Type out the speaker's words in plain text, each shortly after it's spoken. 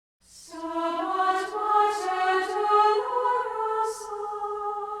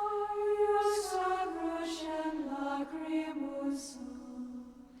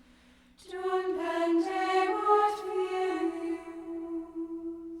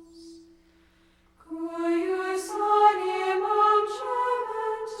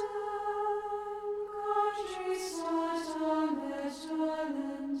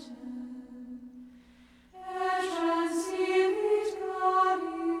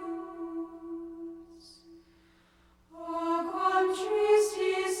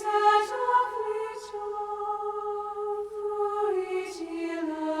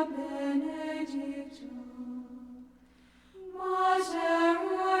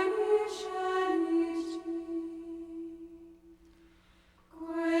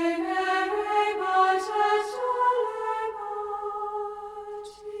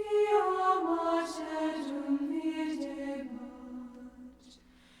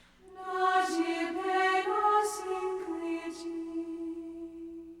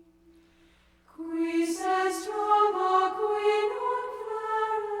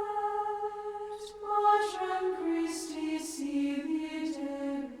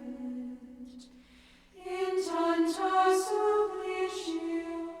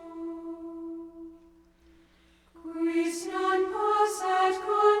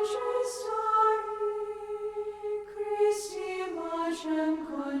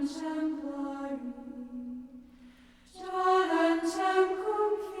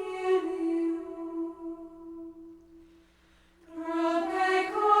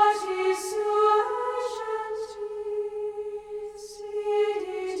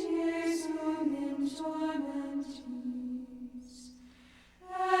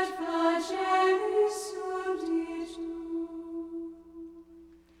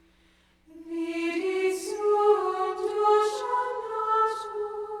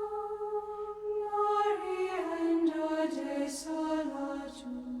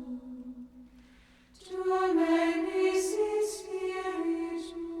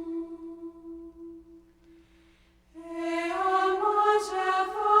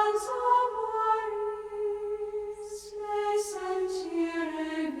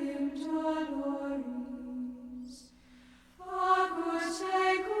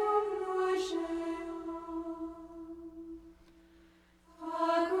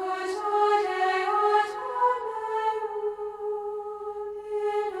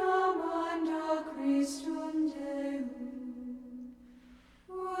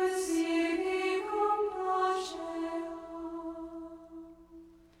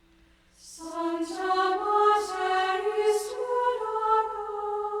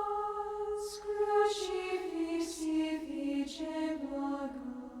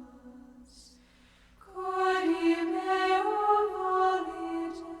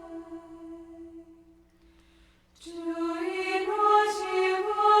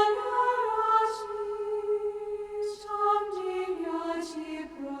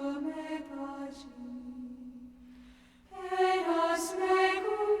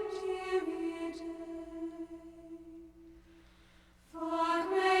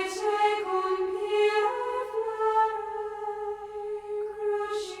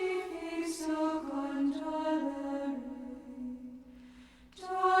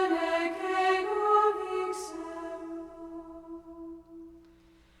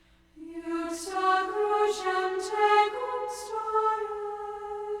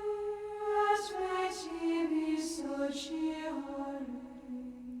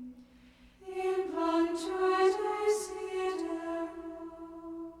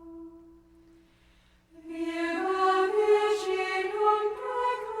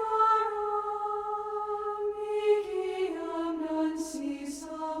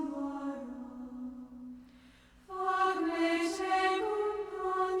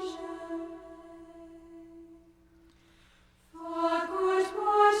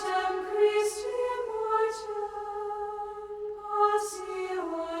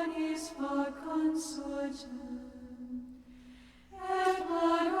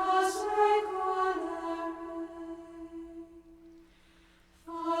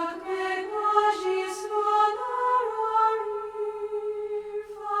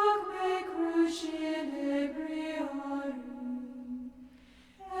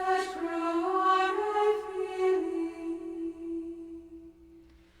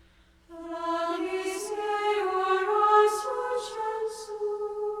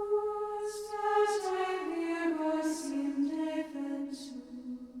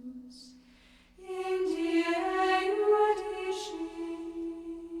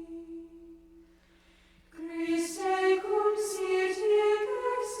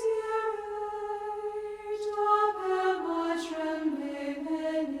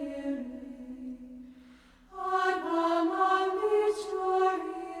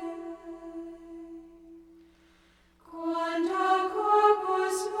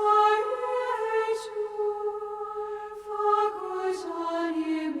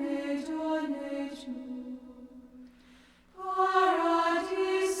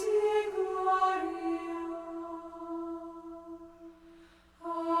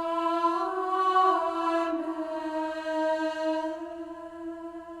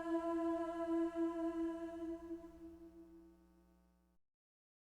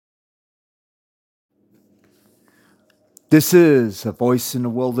This is a Voice in the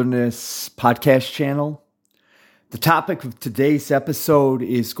Wilderness podcast channel. The topic of today's episode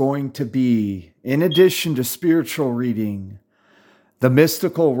is going to be, in addition to spiritual reading, the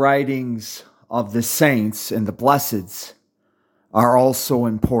mystical writings of the saints and the blesseds are also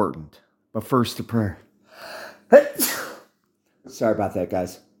important. But first, a prayer. Sorry about that,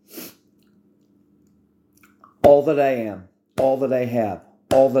 guys. All that I am, all that I have,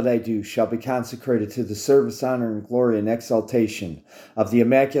 all that I do shall be consecrated to the service, honor, and glory and exaltation of the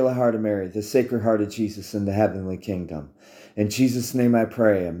Immaculate Heart of Mary, the Sacred Heart of Jesus in the Heavenly Kingdom. In Jesus' name I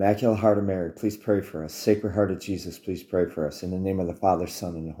pray. Immaculate Heart of Mary, please pray for us. Sacred Heart of Jesus, please pray for us. In the name of the Father,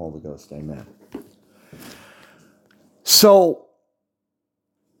 Son, and the Holy Ghost. Amen. So,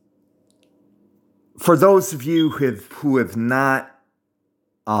 For those of you who have not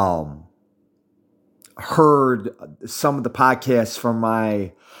heard some of the podcasts from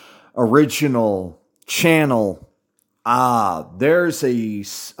my original channel, there's a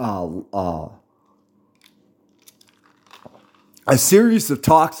series of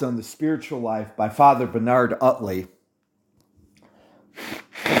talks on the spiritual life by Father Bernard Utley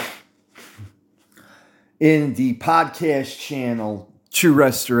in the podcast channel True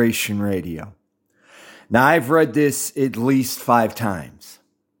Restoration Radio. Now, I've read this at least 5 times.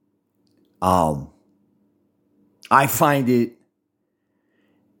 I find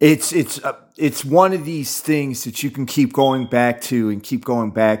it's one of these things that you can keep going back to,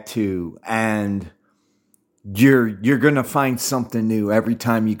 and you're going to find something new every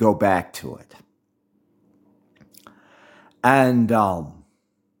time you go back to it. And so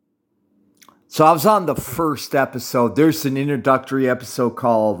I was on the first episode. There's an introductory episode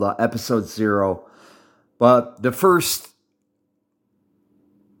called episode 0. But the first,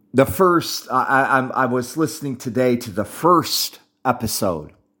 I was listening today to the first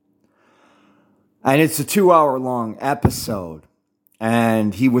episode, and it's a 2-hour long episode,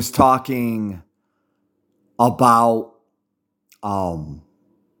 and he was talking about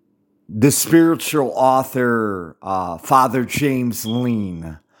the spiritual author, Father James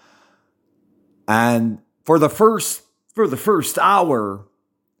Lean, and for the first hour,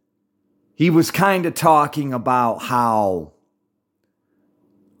 he was kind of talking about how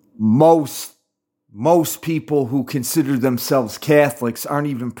most people who consider themselves Catholics aren't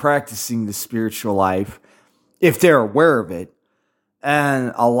even practicing the spiritual life if they're aware of it.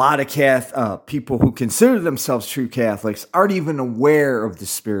 And a lot of people who consider themselves true Catholics aren't even aware of the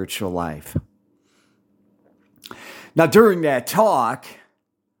spiritual life. Now, during that talk,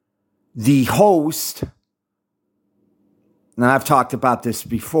 the host, and I've talked about this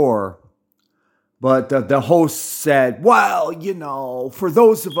before, but the host said, well, for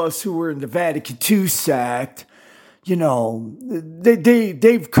those of us who were in the Vatican II sect, they've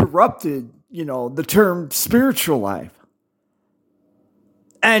corrupted, the term spiritual life.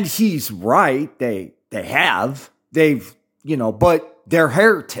 And he's right. They have. But they're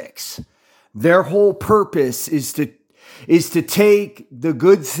heretics. Their whole purpose is to take the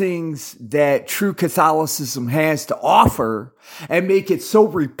good things that true Catholicism has to offer and make it so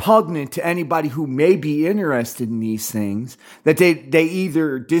repugnant to anybody who may be interested in these things that they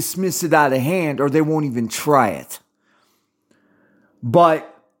either dismiss it out of hand or they won't even try it. But,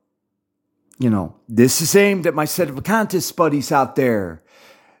 this is aimed at my sedevacantist buddies out there.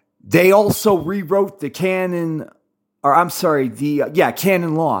 They also rewrote the canon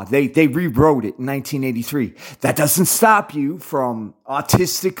law. They rewrote it in 1983. That doesn't stop you from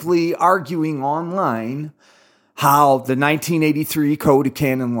autistically arguing online how the 1983 Code of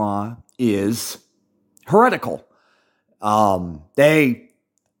Canon Law is heretical. They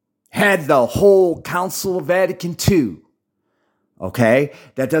had the whole Council of Vatican II. Okay?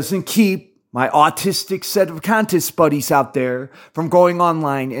 That doesn't keep my autistic sedevacantist buddies out there from going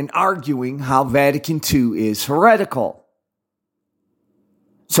online and arguing how Vatican II is heretical.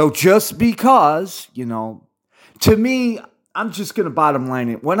 So just because, to me, I'm just going to bottom line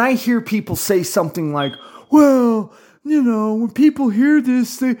it. When I hear people say something like, well, when people hear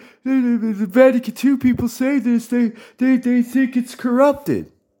this, the Vatican II people say this, they think it's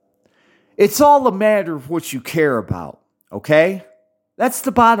corrupted. It's all a matter of what you care about, okay? That's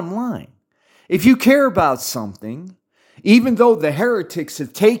the bottom line. If you care about something, even though the heretics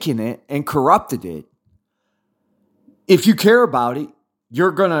have taken it and corrupted it, if you care about it,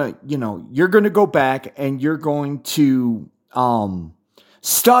 you're gonna go back and you're going to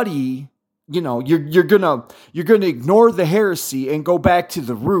study. You're gonna ignore the heresy and go back to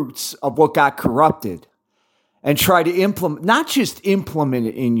the roots of what got corrupted and try to not just implement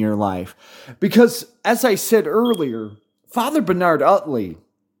it in your life. Because as I said earlier, Father Bernard Utley,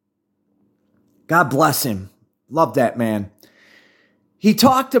 God bless him, love that man. He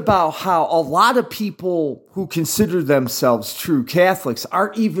talked about how a lot of people who consider themselves true Catholics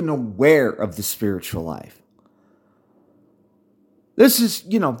aren't even aware of the spiritual life. This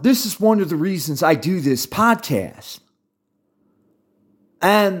is one of the reasons I do this podcast.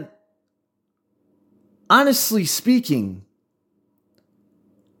 And honestly speaking,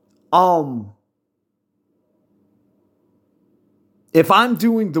 if I'm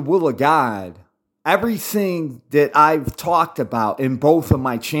doing the will of God, everything that I've talked about in both of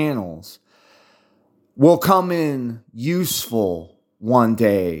my channels will come in useful one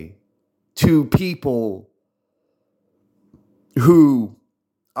day to people who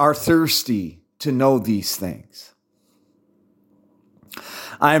are thirsty to know these things.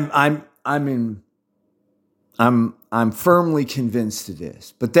 I'm in I'm firmly convinced it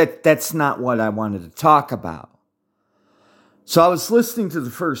is. But that's not what I wanted to talk about. So I was listening to the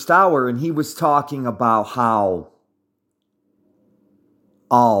first hour, and he was talking about how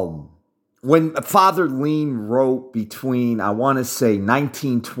when Father Lean wrote between, I want to say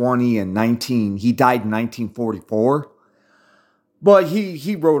 1920 and he died in 1944. But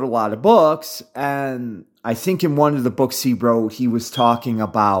he wrote a lot of books, and I think in one of the books he wrote, he was talking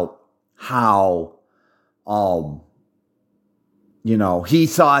about how, he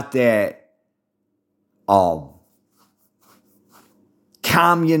thought that,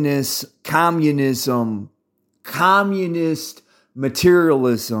 communist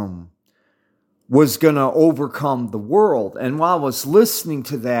materialism was going to overcome the world. And while I was listening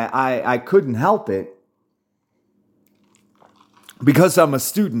to that, I couldn't help it, because I'm a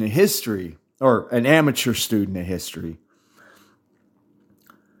student of history, or an amateur student of history,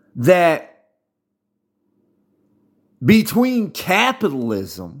 that between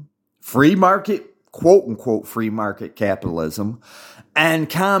capitalism, free market, quote unquote free market capitalism, and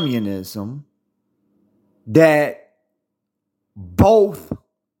communism, that both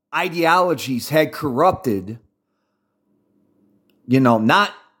ideologies had corrupted,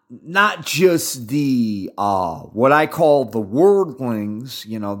 not just the, what I call the worldlings,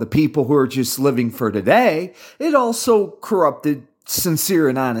 the people who are just living for today. It also corrupted sincere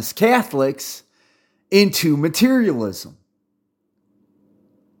and honest Catholics into materialism.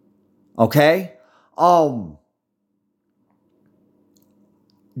 Okay?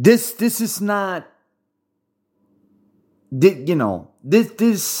 This is not, I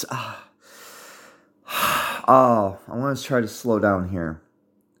want to try to slow down here.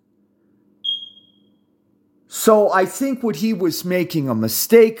 So I think what he was making a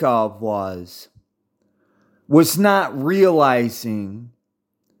mistake of was not realizing,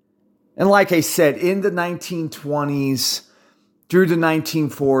 and like I said, in the 1920s through the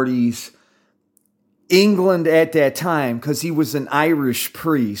 1940s, England at that time, because he was an Irish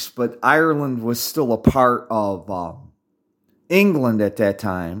priest, but Ireland was still a part of England at that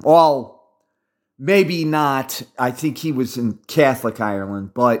time. Well, maybe not. I think he was in Catholic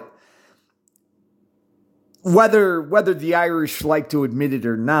Ireland, but whether the Irish like to admit it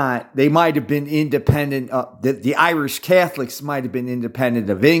or not, they might have been independent. The Irish Catholics might have been independent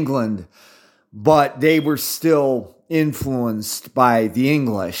of England, but they were still influenced by the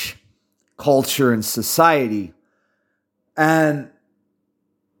English culture and society. And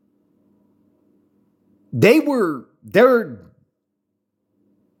they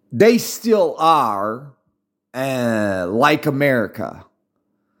still are, like America.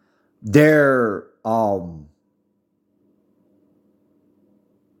 They're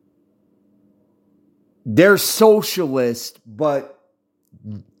socialist, but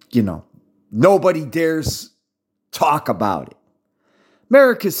nobody dares talk about it.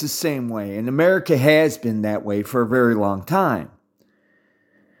 America's the same way, and America has been that way for a very long time.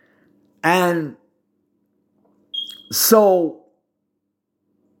 And so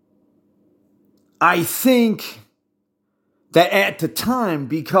I think that at the time,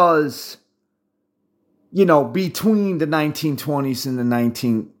 because, between the 1920s and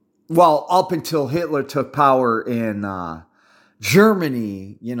up until Hitler took power in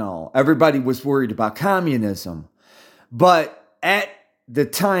Germany, everybody was worried about communism. But at the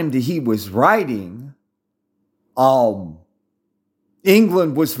time that he was writing,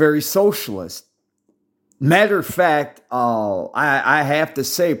 England was very socialist. Matter of fact, I have to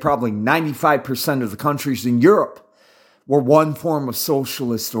say probably 95% of the countries in Europe were one form of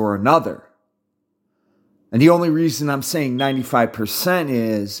socialist or another. And the only reason I'm saying 95%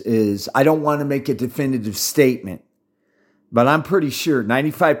 is I don't want to make a definitive statement, but I'm pretty sure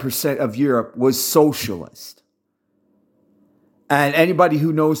 95% of Europe was socialist. And anybody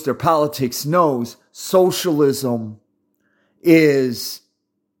who knows their politics knows socialism is,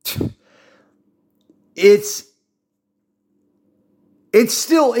 I'm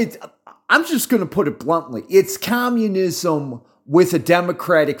just going to put it bluntly. It's communism with a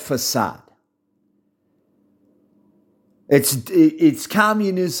democratic facade. It's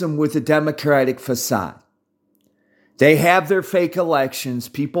communism with a democratic facade. They have their fake elections.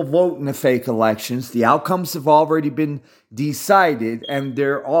 People vote in the fake elections. The outcomes have already been decided, and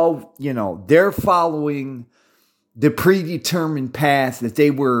they're all, they're following the predetermined path that they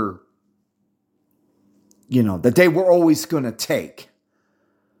were, always going to take.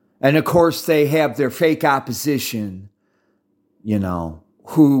 And of course, they have their fake opposition,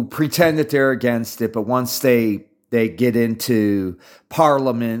 who pretend that they're against it, but once they get into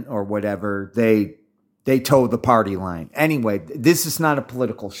parliament or whatever, they toe the party line. Anyway, this is not a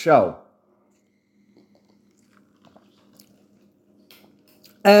political show.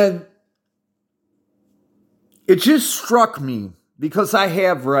 And it just struck me because I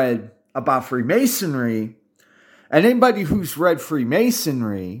have read about Freemasonry, and anybody who's read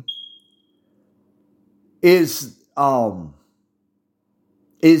Freemasonry is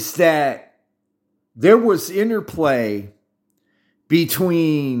that there was interplay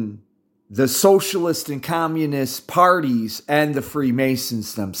between the socialist and communist parties and the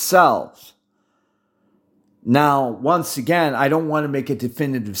Freemasons themselves. Now, once again, I don't want to make a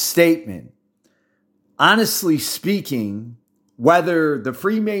definitive statement. Honestly speaking, whether the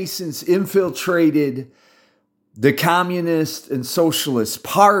Freemasons infiltrated the communist and socialist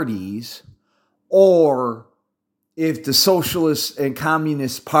parties, or if the socialist and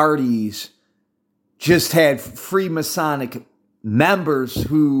communist parties just had Freemasonic members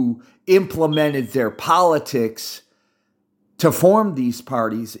who implemented their politics to form these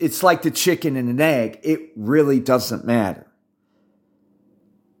parties, it's like the chicken and an egg. It really doesn't matter.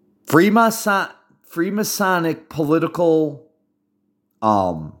 Freemasonic political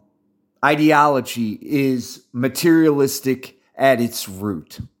ideology is materialistic at its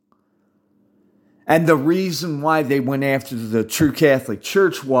root. And the reason why they went after the true Catholic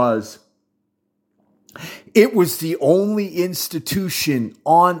Church was it was the only institution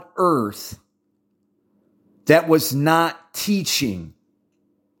on earth that was not teaching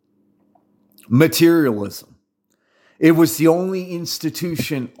materialism. It was the only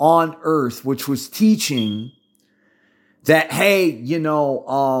institution on earth which was teaching that, hey,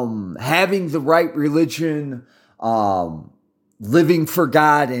 having the right religion, living for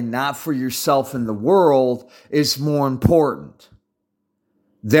God and not for yourself and the world is more important.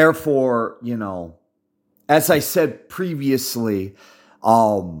 Therefore, as I said previously,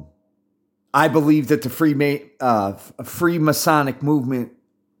 I believe that the Freemasonic movement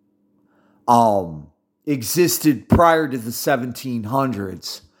existed prior to the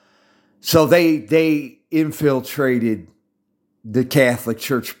 1700s. So they infiltrated the Catholic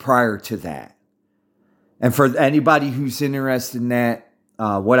Church prior to that. And for anybody who's interested in that,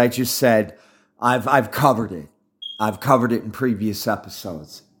 what I just said, I've covered it. I've covered it in previous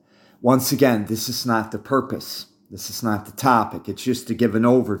episodes. Once again, this is not the purpose. This is not the topic. It's just to give an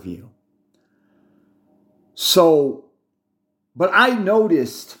overview. So, but I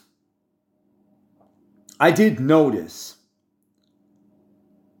did notice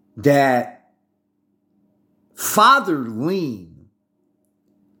that Father Lean,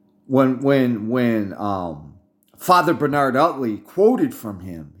 when Father Bernard Utley quoted from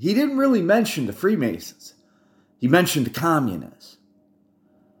him, he didn't really mention the Freemasons. He mentioned the communists.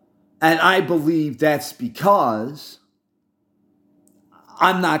 And I believe that's because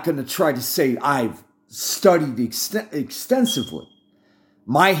I'm not going to try to say I've studied extensively.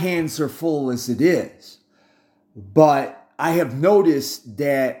 My hands are full as it is. But I have noticed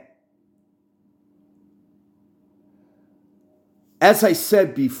that, as I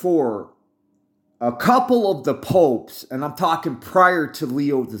said before, a couple of the popes, and I'm talking prior to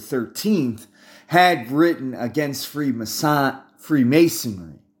Leo XIII, had written against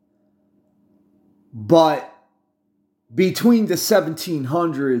Freemasonry. But between the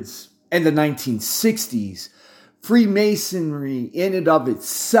 1700s and the 1960s, Freemasonry in and of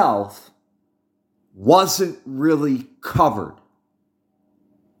itself wasn't really covered.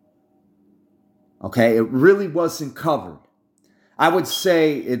 Okay, it really wasn't covered. I would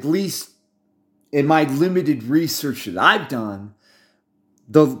say, at least in my limited research that I've done,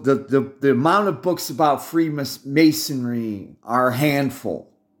 the amount of books about Freemasonry are a handful.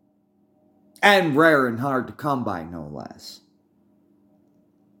 And rare and hard to come by, no less.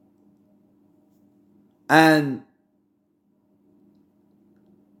 And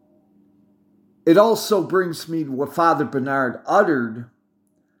it also brings me to what Father Bernard uttered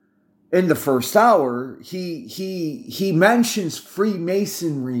in the first hour. He mentions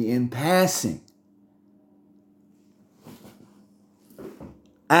Freemasonry in passing.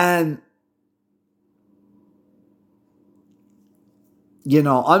 And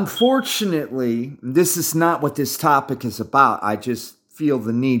unfortunately, this is not what this topic is about. I just feel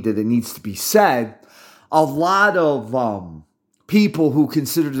the need that it needs to be said. A lot of people who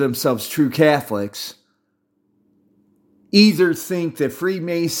consider themselves true Catholics either think that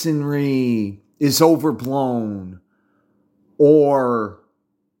Freemasonry is overblown or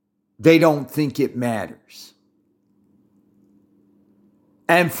they don't think it matters.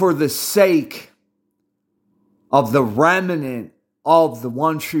 And for the sake of the remnant of the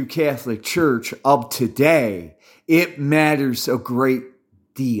one true Catholic Church of today, it matters a great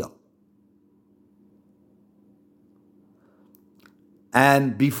deal.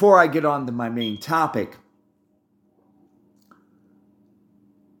 And before I get on to my main topic,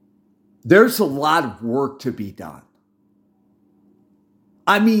 there's a lot of work to be done.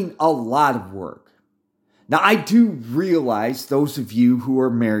 I mean, a lot of work. Now, I do realize those of you who are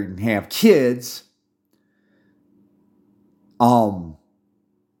married and have kids,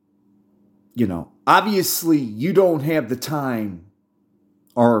 obviously you don't have the time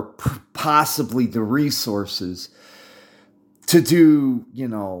or possibly the resources to do,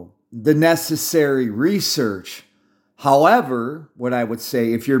 the necessary research. However, what I would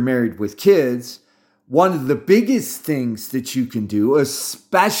say, if you're married with kids, one of the biggest things that you can do,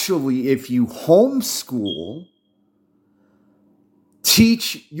 especially if you homeschool,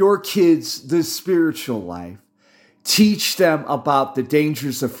 teach your kids the spiritual life, teach them about the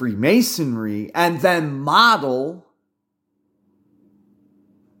dangers of Freemasonry, and then model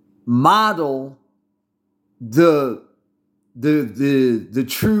the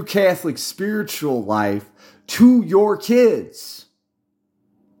true Catholic spiritual life to your kids.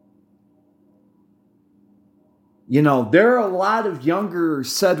 There are a lot of younger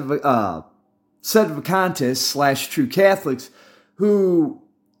sedevacantists / true Catholics who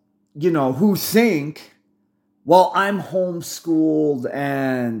think, well, I'm homeschooled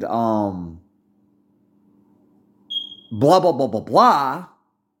and blah, blah, blah, blah, blah.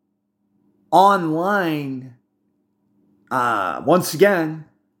 Online, once again,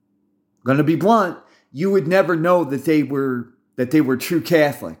 going to be blunt, you would never know that they were true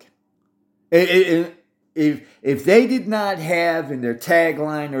Catholic. If they did not have in their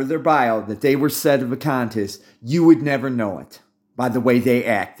tagline or their bio that they were sedevacantists, you would never know it by the way they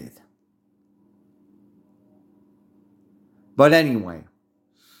acted. But anyway,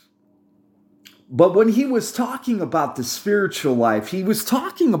 but when he was talking about the spiritual life, he was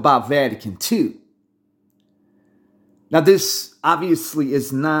talking about Vatican II. Now, this obviously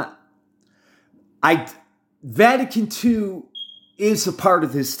is not... Vatican II is a part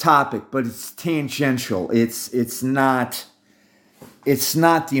of this topic, but it's tangential. It's not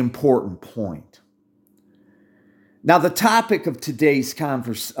the important point. Now, the topic of today's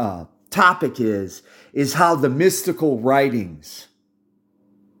topic is how the mystical writings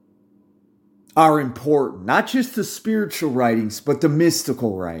are important. Not just the spiritual writings, but the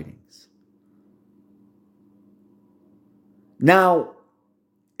mystical writings. Now,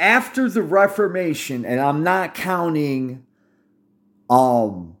 after the Reformation, and I'm not counting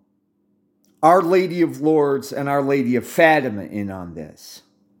Our Lady of Lourdes and Our Lady of Fatima in on this.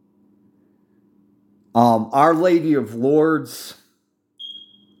 Our Lady of Lourdes,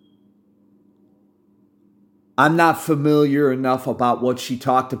 I'm not familiar enough about what she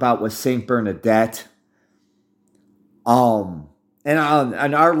talked about with Saint Bernadette. And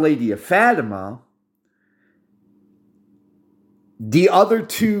Our Lady of Fatima, the other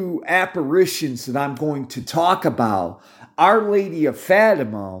two apparitions that I'm going to talk about, Our Lady of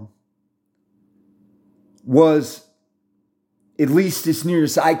Fatima was, at least as near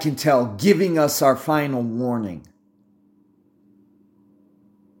as I can tell, giving us our final warning.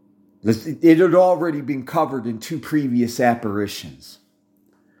 It had already been covered in two previous apparitions.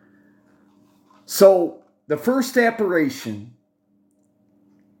 So, the first apparition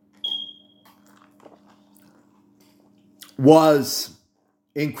was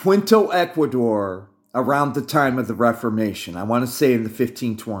in Quito, Ecuador, around the time of the Reformation. I want to say in the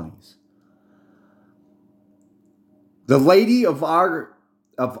 1520s. The Lady of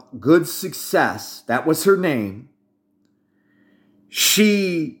Good Success, that was her name.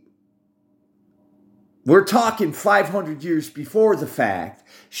 We're talking 500 years before the fact,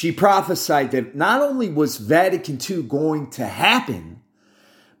 she prophesied that not only was Vatican II going to happen,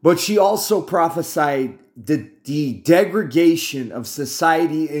 but she also prophesied the degradation of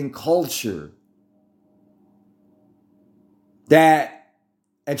society and culture. And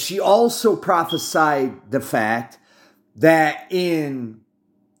she also prophesied the fact that in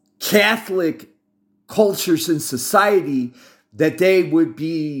Catholic cultures and society, that they would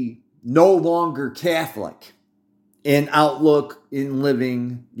be no longer Catholic in outlook, in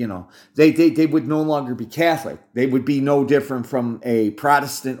living, they would no longer be Catholic. They would be no different from a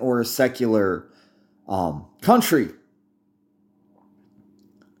Protestant or a secular country.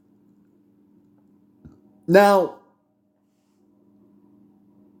 Now,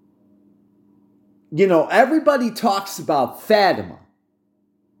 everybody talks about Fatima.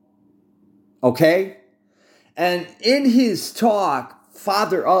 Okay? And in his talk,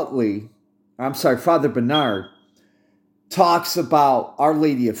 Father Bernard talks about Our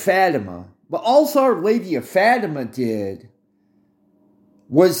Lady of Fatima. But all Our Lady of Fatima did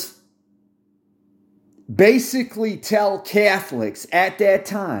was basically tell Catholics at that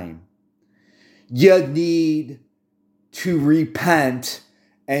time, you need to repent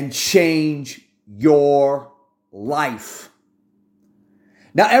and change your life.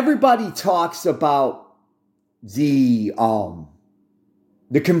 Now, everybody talks about the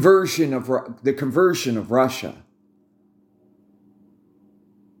conversion of Russia.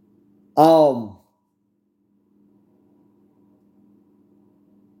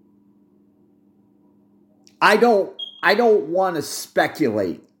 I don't want to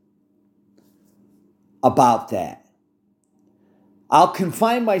speculate about that. I'll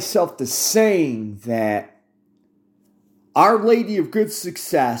confine myself to saying that Our Lady of Good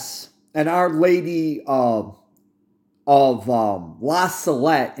Success and Our Lady of La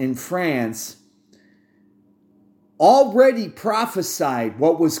Salette in France already prophesied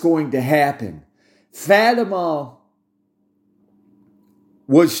what was going to happen. Fatima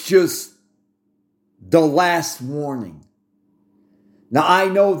was just the last warning. Now, I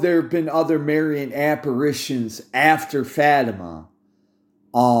know there have been other Marian apparitions after Fatima.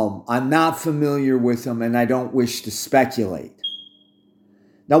 I'm not familiar with them, and I don't wish to speculate.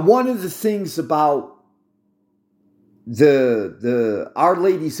 Now, one of the things about the Our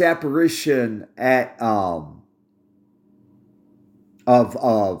Lady's apparition at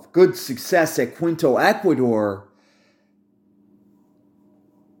of Good Success at Quito, Ecuador,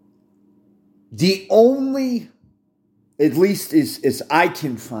 the only, at least as I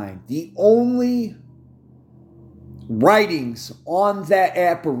can find, the only writings on that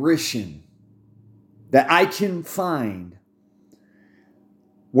apparition that I can find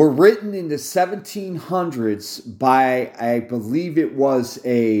were written in the 1700s by, I believe it was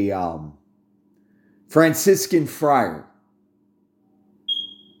a Franciscan friar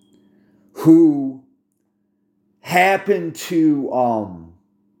who happened to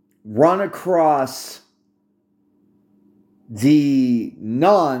run across the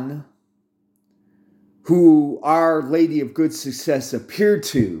nun who Our Lady of Good Success appeared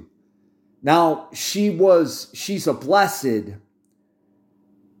to. Now, she's a blessed,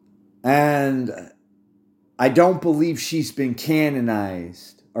 and I don't believe she's been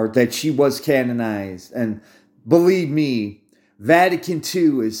canonized, or that she was canonized. And believe me, Vatican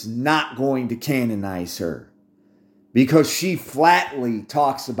II is not going to canonize her, because she flatly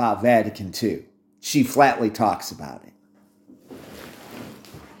talks about Vatican II. She flatly talks about it.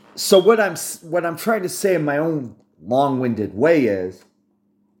 So what I'm trying to say in my own long-winded way is,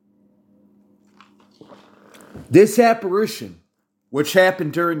 this apparition, which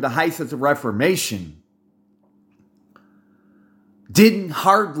happened during the height of the Reformation, didn't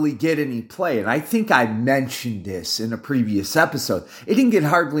hardly get any play. And I think I mentioned this in a previous episode. It didn't get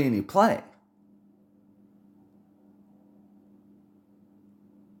hardly any play.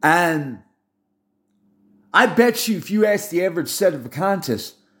 And I bet you if you ask the average set of a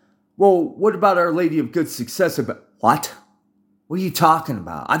contest, well, what about Our Lady of Good Success? What? What are you talking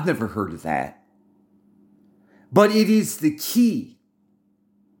about? I've never heard of that. But it is the key.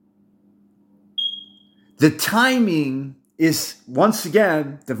 The timing is, once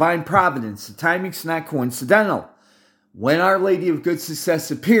again, divine providence. The timing's not coincidental. When Our Lady of Good Success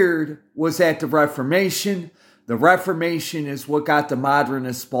appeared was at the Reformation. The Reformation is what got the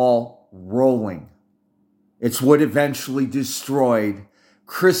modernist ball rolling. It's what eventually destroyed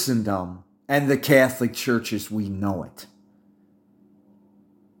Christendom and the Catholic Church as we know it.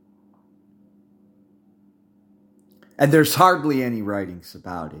 And there's hardly any writings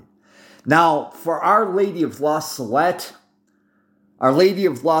about it. Now, for Our Lady of La Salette,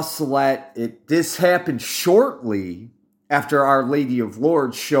 this happened shortly after Our Lady of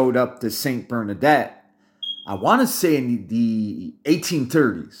Lourdes showed up to St. Bernadette. I want to say in the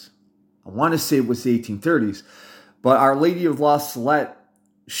 1830s. I want to say it was the 1830s. But Our Lady of La Salette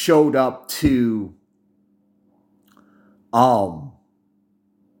showed up to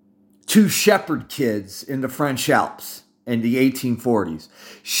two shepherd kids in the French Alps in the 1840s.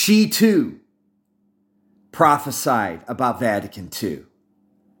 She too prophesied about Vatican II.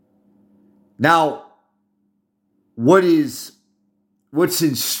 Now, what's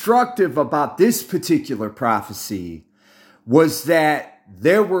instructive about this particular prophecy was that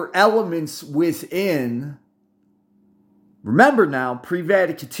there were elements within, remember now,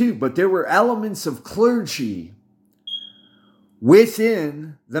 pre-Vatican II, but there were elements of clergy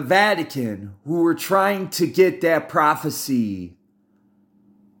within the Vatican who were trying to get that prophecy,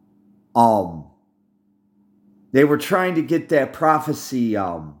 they were trying to get that prophecy,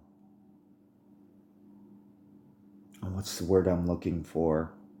 what's the word I'm looking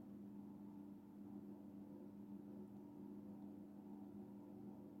for?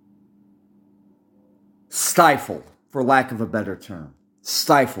 Stifled, for lack of a better term.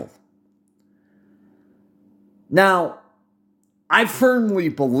 Stifled. Now, I firmly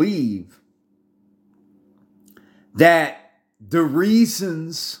believe that the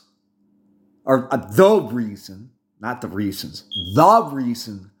reasons, or the reason, not the reasons, the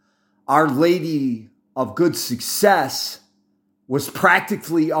reason Our Lady of Good Success was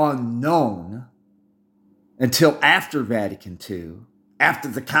practically unknown until after Vatican II, after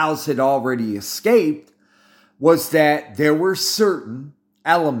the cows had already escaped, was that there were certain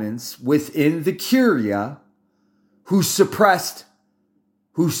elements within the Curia who suppressed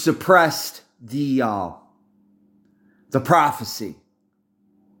the prophecy.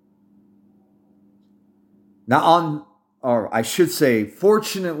 Now, or I should say,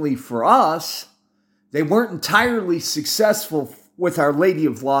 fortunately for us, they weren't entirely successful with Our Lady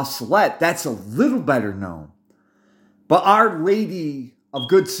of La Salette. That's a little better known. But Our Lady of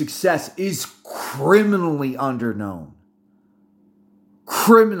Good Success is criminally underknown.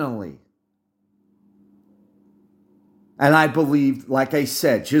 Criminally. And I believe, like I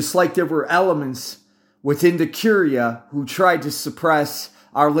said, just like there were elements within the Curia who tried to suppress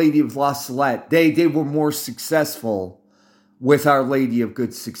Our Lady of La Salette, they were more successful with Our Lady of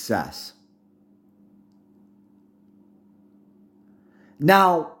Good Success.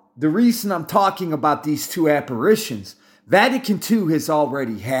 Now, the reason I'm talking about these two apparitions, Vatican II has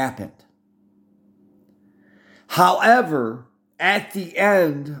already happened. However, at the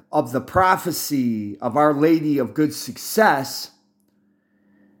end of the prophecy of Our Lady of Good Success,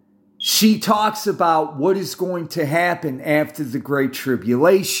 she talks about what is going to happen after the Great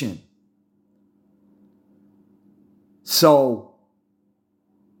Tribulation. So,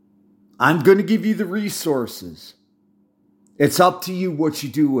 I'm going to give you the resources. It's up to you what you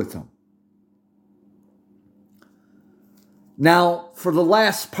do with them. Now, for the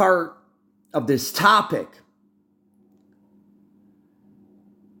last part of this topic,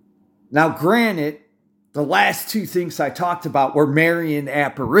 now granted, the last two things I talked about were Marian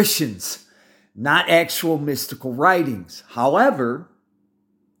apparitions, not actual mystical writings. However,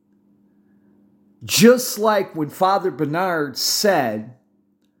 just like when Father Bernard said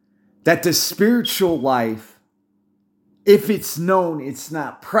that the spiritual life, if it's known, it's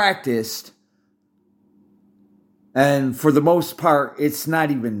not practiced, and for the most part, it's not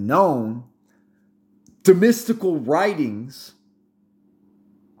even known, the mystical writings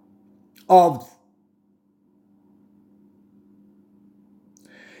of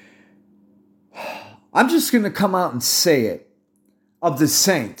I'm just going to come out and say it, of the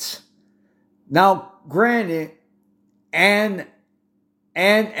saints. Now, granted, Anne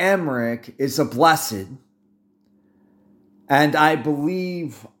Emmerich is a blessed, and I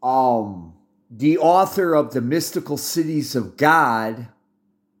believe the author of the Mystical Cities of God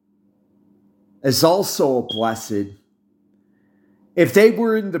is also a blessed. If they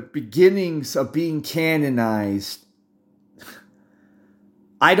were in the beginnings of being canonized,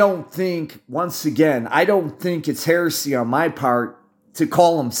 I don't think it's heresy on my part to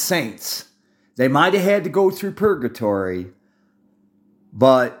call them saints. They might have had to go through purgatory,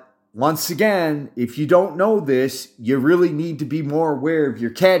 but once again, if you don't know this, you really need to be more aware of your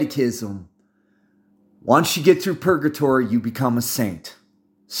catechism. Once you get through purgatory, you become a saint.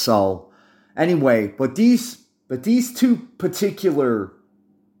 So, anyway, but these two particular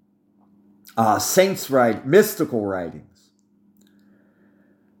mystical writings.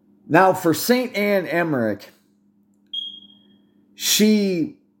 Now, for Saint Anne Emmerich,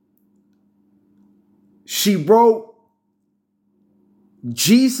 she wrote,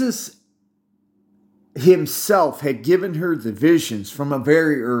 Jesus himself had given her the visions from a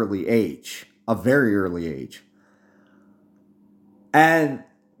very early age. And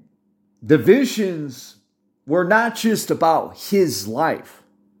the visions were not just about his life.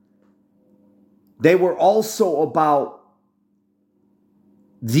 They were also about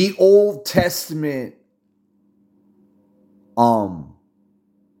the Old Testament, the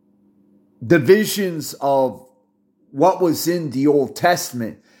visions of what was in the Old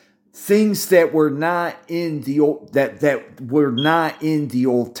Testament, things that were not in the Old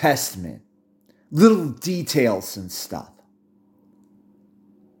Testament, little details and stuff.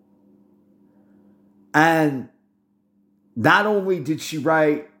 And not only did she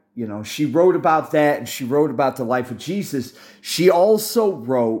write, she wrote about that, and she wrote about the life of Jesus, she also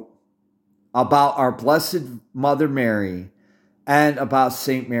wrote about our Blessed Mother Mary and about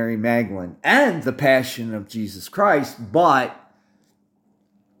Saint Mary Magdalene and the Passion of Jesus Christ. But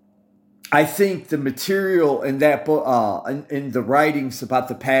I think the material in that book, in the writings about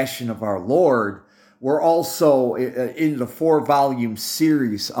the Passion of our Lord, were also in the 4-volume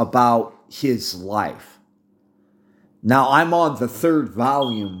series about his life. Now, I'm on the 3rd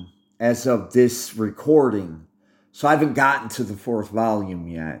volume as of this recording, So I haven't gotten to the fourth volume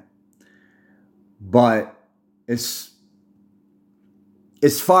yet. But as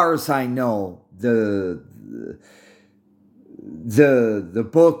far as I know, the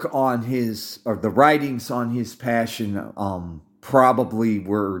book on his, or the writings on his passion, probably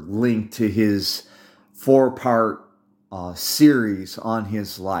were linked to his 4-part series on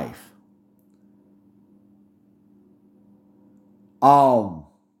his life.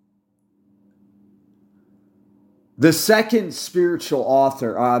 The second mystical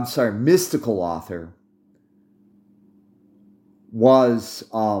author was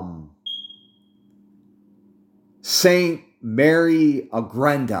Saint Mary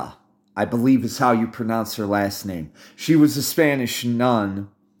Agreda, I believe is how you pronounce her last name. She was a Spanish nun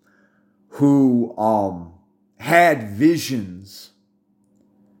who had visions,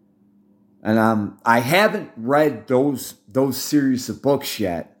 and I haven't read those series of books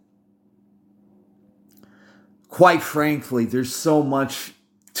yet. Quite frankly, there's so much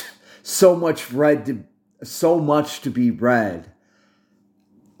to be read.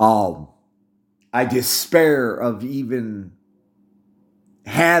 I despair of even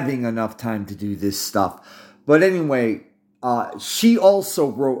having enough time to do this stuff. But anyway, she also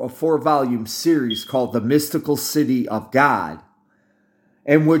wrote a 4-volume series called The Mystical City of God,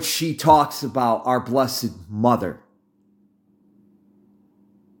 in which she talks about our Blessed Mother.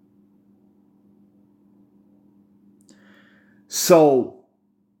 So,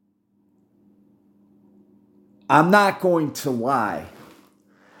 I'm not going to lie.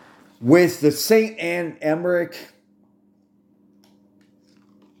 With the St. Emmerich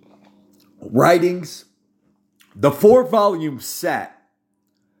writings, the 4-volume set,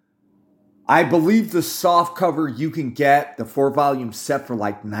 I believe the soft cover you can get, the 4-volume set, for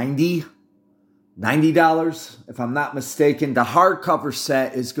like $90, if I'm not mistaken. The hardcover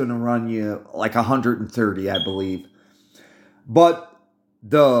set is going to run you like $130, I believe. But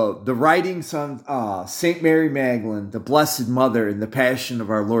the writings on St. Mary Magdalene, the Blessed Mother, and the Passion of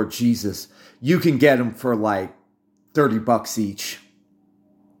our Lord Jesus, you can get them for like $30 each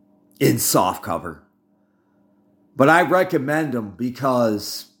in softcover. But I recommend them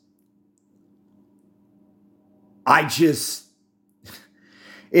because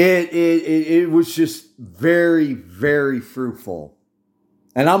it was just very, very fruitful.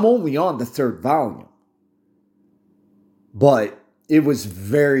 And I'm only on the 3rd volume. But it was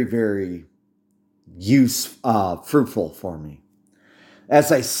very, very fruitful for me.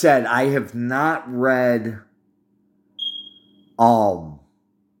 As I said, I have not read The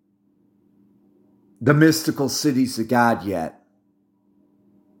Mystical Cities of God yet.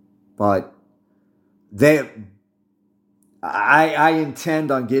 But I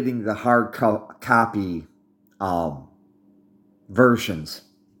intend on getting the hard copy versions.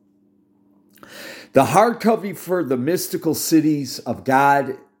 The hardcover for The Mystical Cities of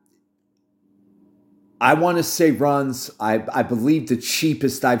God, I want to say runs, I believe the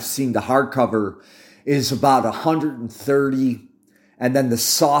cheapest I've seen the hardcover is about $130. And then the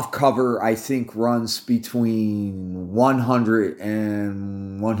soft cover, I think, runs between $100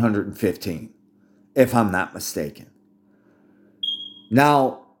 and $115, if I'm not mistaken.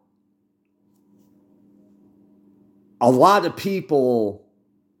 Now, a lot of people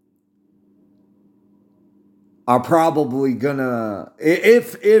are probably gonna,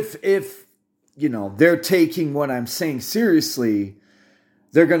 if you know, they're taking what I'm saying seriously,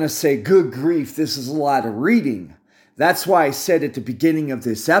 they're gonna say, good grief, this is a lot of reading. That's why I said at the beginning of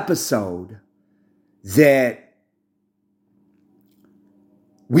this episode that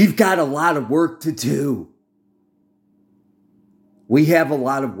we've got a lot of work to do. We have a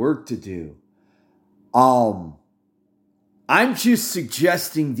lot of work to do. I'm just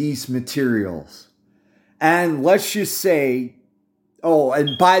suggesting these materials. And let's just say, oh,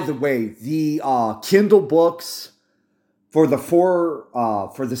 and by the way, the Kindle books for the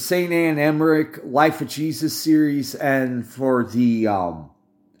St. Anne Emmerich Life of Jesus series and for the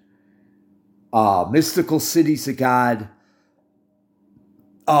Mystical Cities of God,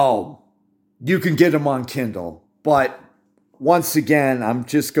 you can get them on Kindle. But once again, I'm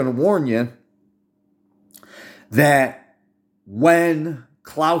just going to warn you that when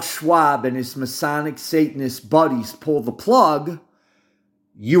Klaus Schwab and his Masonic Satanist buddies pull the plug,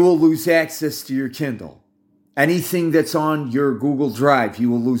 you will lose access to your Kindle. Anything that's on your Google Drive, you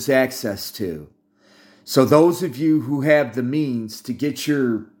will lose access to. So those of you who have the means to get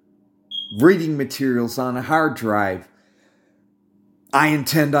your reading materials on a hard drive, I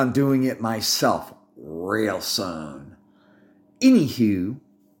intend on doing it myself real soon. Anywho,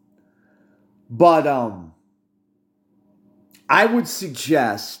 but I would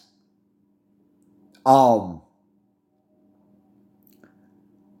suggest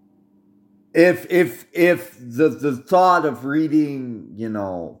if the thought of reading,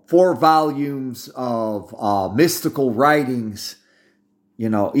 4 volumes of mystical writings,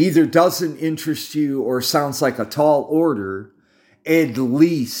 either doesn't interest you or sounds like a tall order, at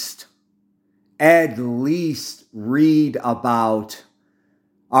least read about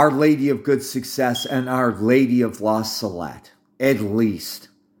Our Lady of Good Success and Our Lady of La Salette. At least.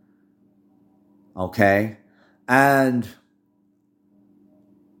 Okay? And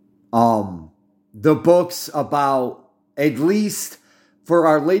the books about, at least for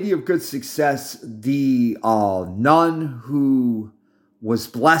Our Lady of Good Success, the nun who was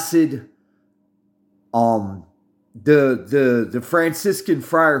blessed, the Franciscan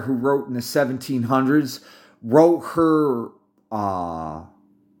friar who wrote in the 1700s wrote her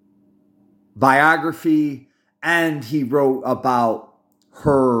biography, and he wrote about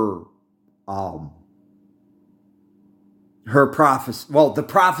her prophecy, the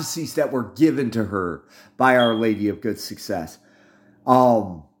prophecies that were given to her by Our Lady of Good Success.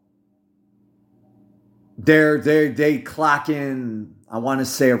 They clock in, I want to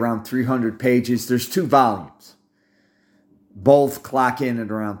say, around 300 pages. There's 2 volumes. Both clock in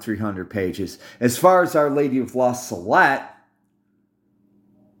at around 300 pages. As far as Our Lady of La Salette,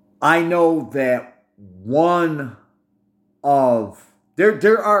 I know that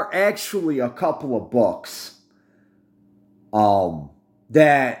there are actually a couple of books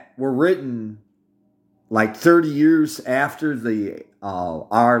that were written like 30 years after the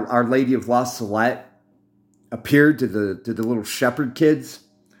Our Lady of La Salette appeared to the little shepherd kids.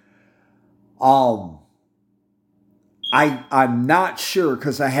 I'm not sure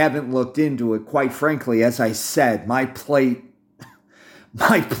because I haven't looked into it. Quite frankly, as I said, my plate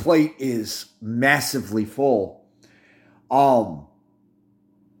is massively full. I'm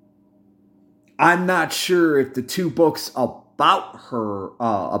not sure if the 2 books about her,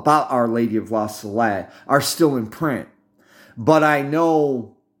 about Our Lady of La Salette, are still in print. But I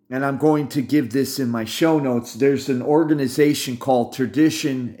know, and I'm going to give this in my show notes, there's an organization called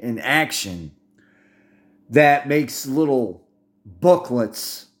Tradition in Action that makes little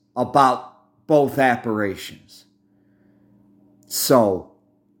booklets about both apparitions. So,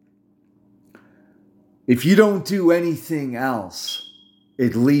 if you don't do anything else,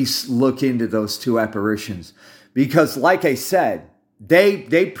 at least look into those 2 apparitions. Because, like I said,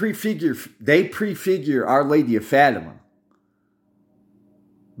 they prefigure Our Lady of Fatima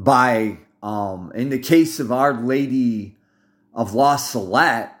by, in the case of Our Lady of La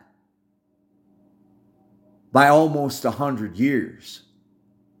Salette, by almost 100 years.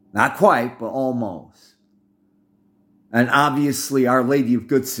 Not quite, but almost. And obviously, Our Lady of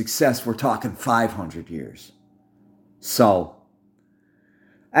Good Success, we're talking 500 years. So,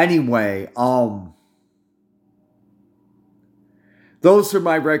 anyway, those are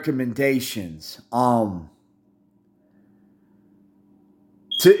my recommendations.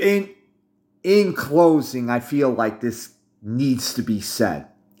 In closing, I feel like this needs to be said.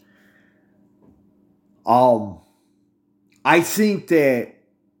 I think that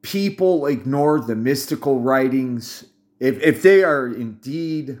people ignore the mystical writings if they are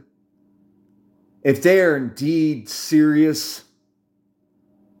indeed serious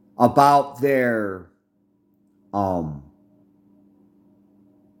about their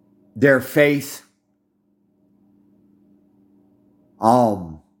faith.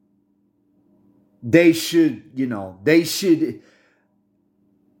 They should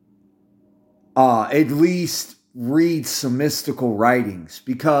at least read some mystical writings,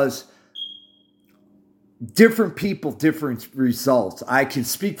 because different people, different results. I can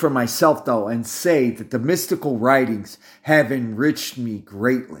speak for myself, though, and say that the mystical writings have enriched me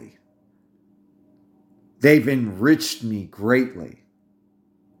greatly. They've enriched me greatly.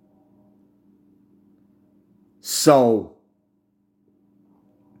 So,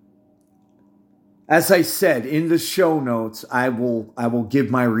 as I said in the show notes, I will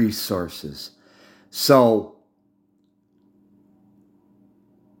give my resources. So,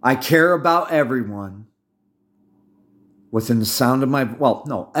 I care about everyone within the sound of my,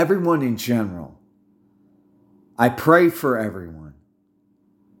 everyone in general. I pray for everyone.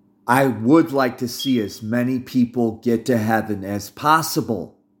 I would like to see as many people get to heaven as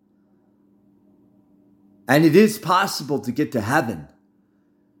possible. And it is possible to get to heaven.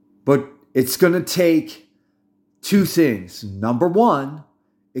 But it's going to take 2 things. Number 1,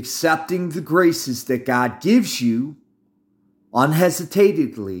 accepting the graces that God gives you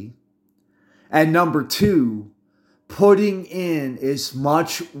unhesitedly. And number 2, putting in as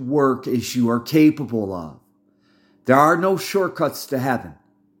much work as you are capable of. There are no shortcuts to heaven.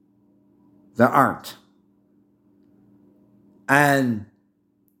 There aren't. And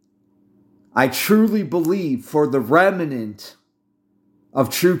I truly believe for the remnant of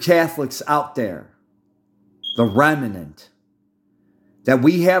true Catholics out there, the remnant, that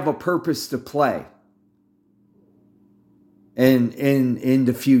we have a purpose to play in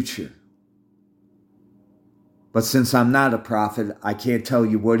the future. But since I'm not a prophet, I can't tell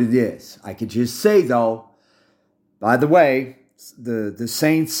you what it is. I could just say, though, by the way, the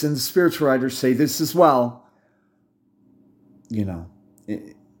saints and the spiritual writers say this as well. You know,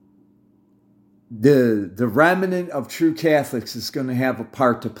 the remnant of true Catholics is going to have a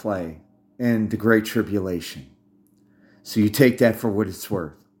part to play in the Great Tribulation. So you take that for what it's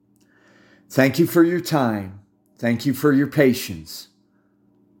worth. Thank you for your time. Thank you for your patience.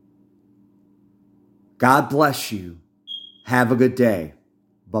 God bless you. Have a good day.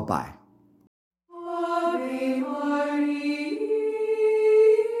 Bye-bye.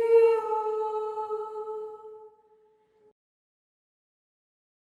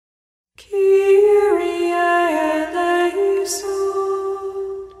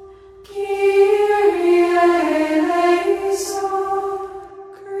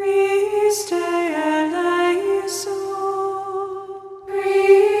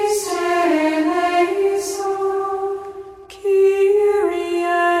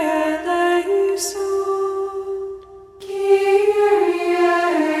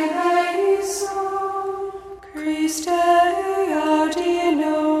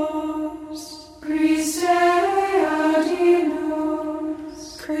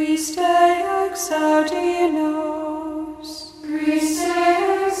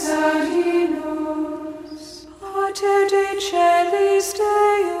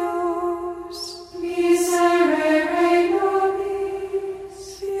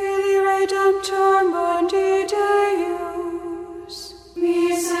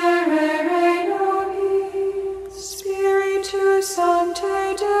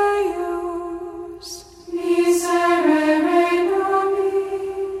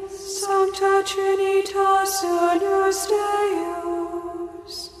 Trinitas unus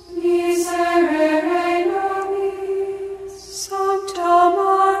Deus, miserere nobis, Sancta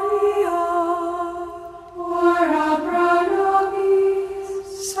Maria, ora pro nobis,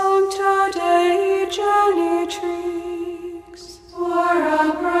 Sancta Dei Genitrix, ora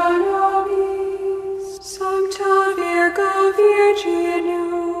pro nobis, Sancta Virgo Virginum,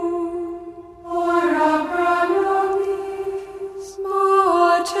 ora pro nobis,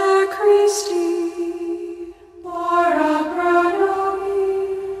 Mater Christi, ora pro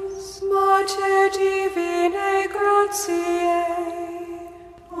nobis, Mater Divinae Gratiae,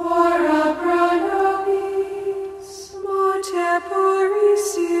 ora pro nobis, Mater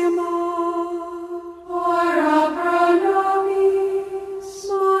Purissima, ora pro nobis,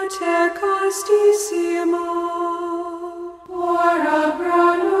 Mater Castissima, ora pro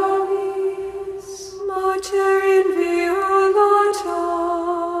nobis, Mater Inviolata,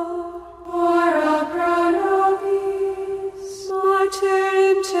 ora pro nobis, Mater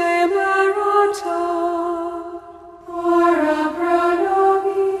Intemerata, ora pro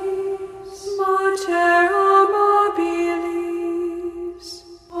nobis, Mater Amabilis,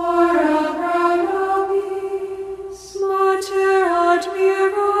 ora pro nobis, Mater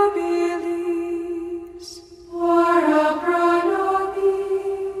Admirabilis, ora pro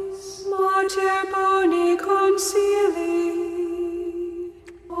nobis, Mater Boni Concilii,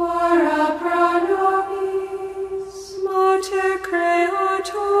 ora pro nobis, Mater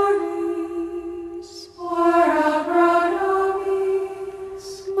Creatoris, ora pro nobis,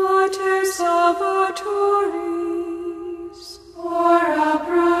 Mater Salvatoris, ora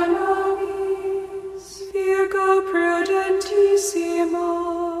pro nobis, Virgo Prudentissima,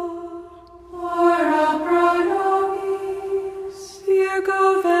 ora pro nobis, Virgo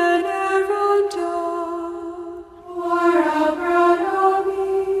Veneranda, ora pro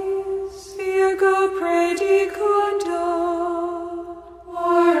nobis, Virgo Predicanda,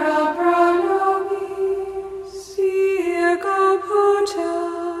 ora pro nobis, Virgo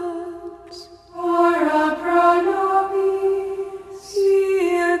Potens, ora pro nobis,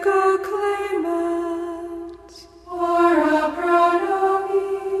 Virgo Clemens, ora pro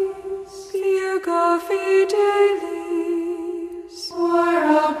nobis, Virgo Fidelis,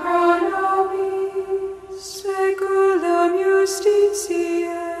 ora pro nobis, Speculum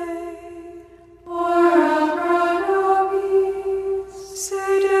Justitiae, ora pro nobis,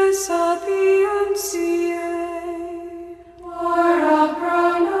 Sede Sapientiae, ora pro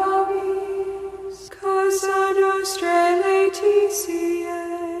nobis, Causa Nostrae Laetitiae,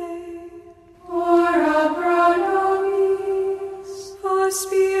 ora pro nobis, O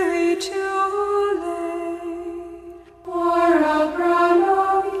Spiritu Lei, ora pro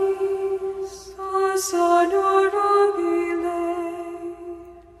nobis,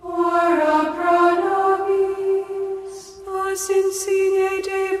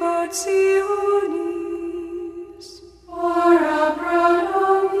 salutationis. Ora pro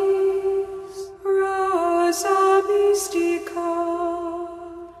nobis. Rosa mystica.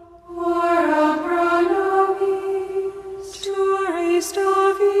 Ora pro nobis. Turis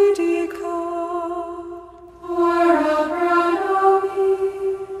Davidica. Ora pro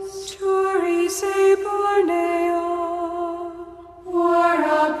nobis. Turis Ebornea.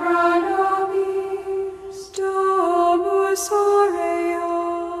 Ora pro nobis. Domus Aurea.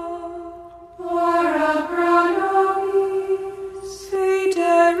 Ora pro nobis.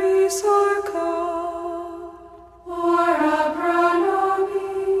 Fideris Arca. Ora pro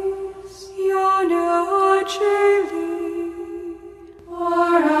nobis. Iana Angeli.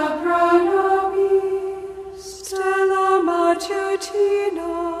 Ora pro nobis. Stella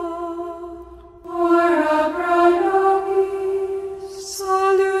Matutina. Ora pro nobis.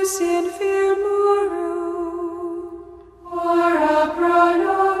 Salus infirmorum. Ora pro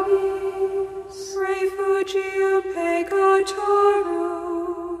nobis. Refugium pecatorum.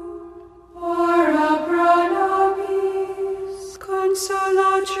 Ora pro nobis.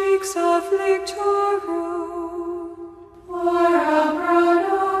 Consolatrix afflictorum. Ora pro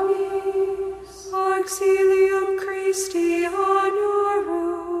nobis. Auxilium Christi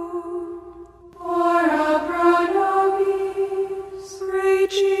honorum. Ora pro nobis.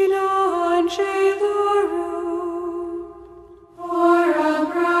 Regina Angelorum. Ora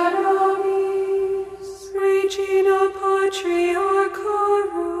pro nobis. Regina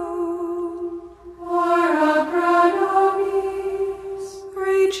Patriarchorum. Ora pro nobis.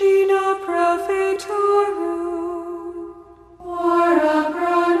 Regina Prophetorum. Ora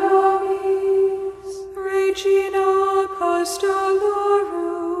pro nobis. Regina Apostolorum.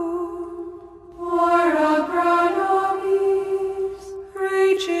 Ora pro nobis.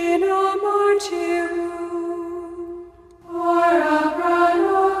 Regina Martyrum. Ora pro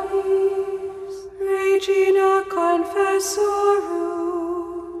nobis. Regina Confessorum.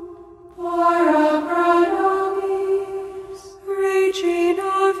 Ora pro nobis.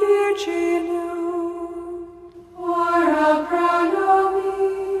 Regina Virginum. Ora pro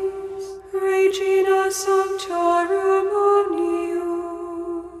nobis. Regina Sanctorum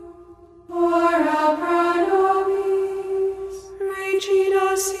Omnium. Ora pro nobis. Regina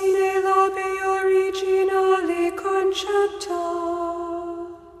sine labeo originale concepta.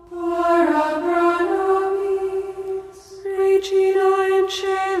 Ora pro nobis. Regina in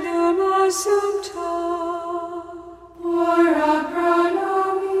caelum assumpta. Ora pro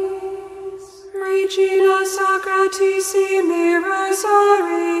nobis. Regina Sacratissimi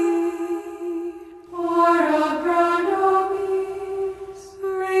Rosarii. Ora pro nobis.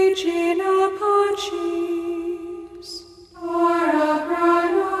 Regina Pacis. Ora pro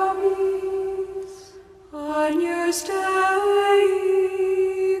nobis. Agnus Dei,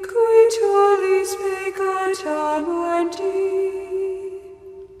 qui tollis peccata mundi.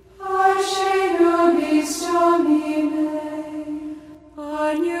 Asce nobis Domine.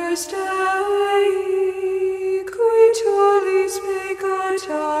 Agnus Dei, qui tollis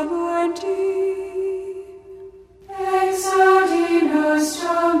peccata mundi. Exaudi nos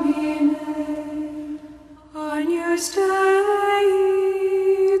Domine. Agnus Dei,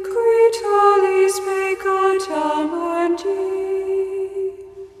 qui tollis peccata mundi.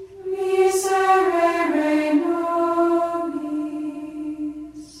 Miserere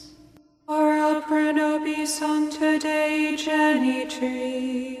nobis. Ora pro nobis Sancta Dei Genitrix.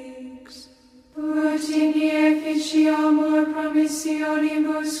 Ut in efficiamur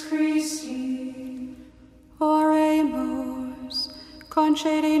promissionibus Christi. Oremus.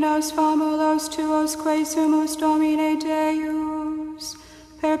 Concede nos famulos tuos que sumus Domine Deus,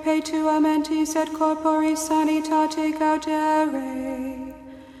 perpetua mentis et corporis sanitate gaudere,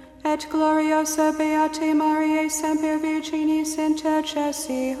 et gloriosa Beate Mariae semper Virginis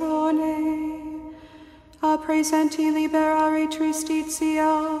intercessione, a presenti liberare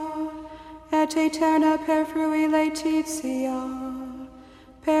tristitia, et aeterna per frui laetitia,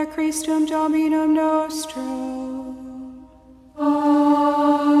 per Christum Dominum nostrum.